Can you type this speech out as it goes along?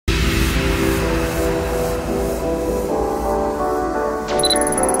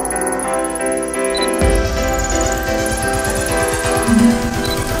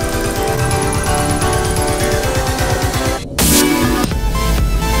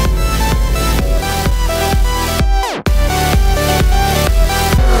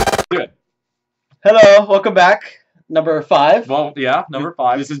Hello, welcome back. Number 5. Well, yeah, number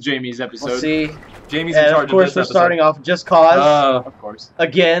 5. This is Jamie's episode. We'll see. Jamie's in And charge of course, of we're this starting off Just Cause Of course.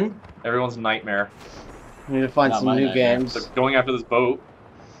 again. Everyone's nightmare. We need to find Not some my new nightmare. games. So going after this boat.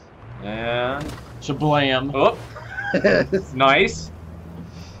 And Shablam. oh, nice.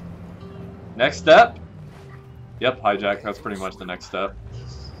 Next step. Yep, hijack. That's pretty much the next step.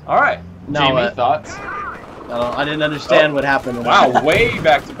 All right. No, Jamie, thoughts? I didn't understand what happened. In Wow, that. way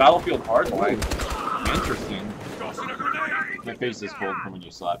back to Battlefield Hardline. Interesting. My face is cold from when you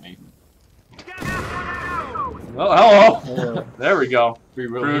slapped me. Oh, hello. There we go. Free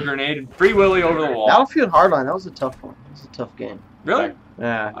Threw a Willy. grenade and Free Willy over the wall. Battlefield Hardline, that was a tough one. It was a tough game. Really?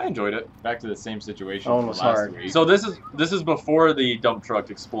 Yeah. I enjoyed it. Back to the same situation Oh, from it was last hard. week. So this is before the dump truck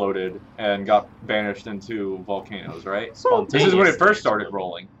exploded and got banished into volcanoes, right? This is when it first started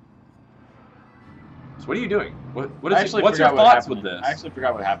rolling. So what are you doing? What's your thoughts with this? I actually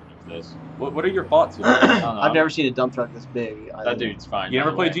forgot what happened with this. What are your thoughts with this? I don't know. I've never seen a dump truck this big. That dude's fine. You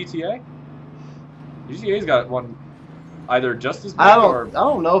never by the played way. GTA? GTA's got one either just as big I or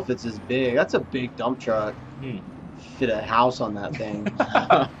don't know if it's as big. That's a big dump truck. Hmm. Fit a house on that thing.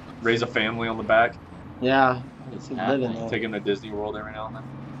 raise a family on the back, Yeah. What's Live in happening? there. take him to Disney World every now and then.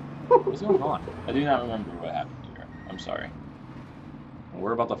 What's going on? I do not remember what happened here. I'm sorry.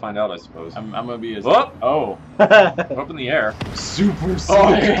 We're about to find out, I suppose. I'm gonna be as Whoop! oh Up in the air. super Oh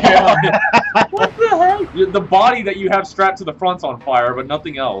sick. god! What the heck? The body that you have strapped to the front's on fire, but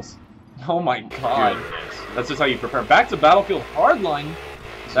nothing else. Oh my god. Goodness. That's just how you prepare. Back to Battlefield Hardline.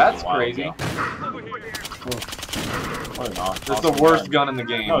 That's This was a while crazy. ago. What an awesome It's the worst gun in the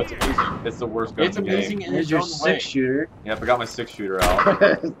game. No, it's amazing. It's the worst gun It's in the game. amazing in Here's its your own way. 6-shooter. Yep, I got my 6-shooter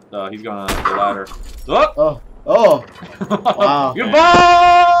out. He's going on the ladder. Oh! Oh. Wow.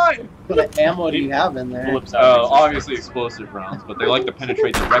 Goodbye! What kind of ammo do you have in there? Flips out. Obviously explosive rounds, but they like to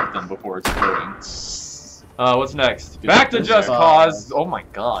penetrate the rectum before exploding. What's next? Dude, Back to this Just is- Cause. Oh my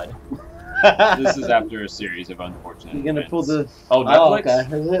god. This is after a series of unfortunate You gonna events. pull the? Oh, Oh, Netflix?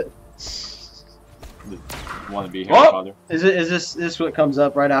 okay. Is it? Want to be Oh! Harry Potter? Is it? Is this what comes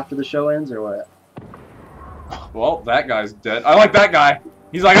up right after the show ends, or what? Well, that guy's dead. I like that guy.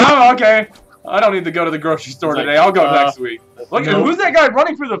 He's like, oh, okay. I don't need to go to the grocery store He's like, today. I'll go next uh, week. Look, no. who's that guy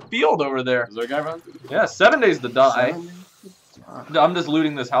running through the field over there? Is there a guy running? Yeah, 7 days to die. Wow. I'm just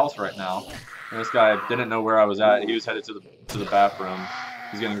looting this house right now. And this guy didn't know where I was at. He was headed to the bathroom.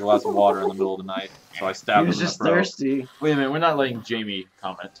 He's getting a glass of water in the middle of the night. So I He stabbed him was in the just throat. thirsty. Wait a minute, we're not letting Jamie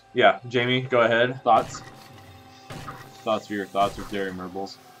comment. Yeah, Jamie, go ahead. Thoughts? Thoughts for your thoughts with Dairy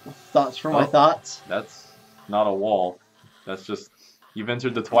Merbles. Thoughts for my Oh. thoughts. That's not a wall. That's just, you've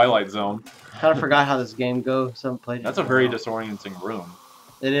entered the Twilight Zone. Kind of forgot how this game goes. Haven't played it. That's a very disorienting room.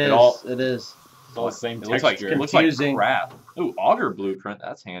 It is. all- It is. It's all the same It looks like, texture. it looks like Confusing. crap. Ooh, Auger Blueprint,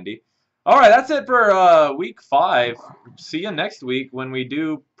 that's handy. Alright, that's it for week 5. See you next week when we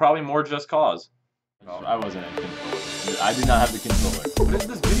do probably more Just Cause. I wasn't in control. I did not have the controller. What is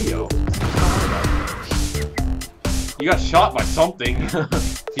this video? You got shot by something.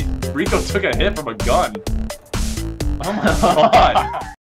 Rico took a hit from a gun. Oh my god.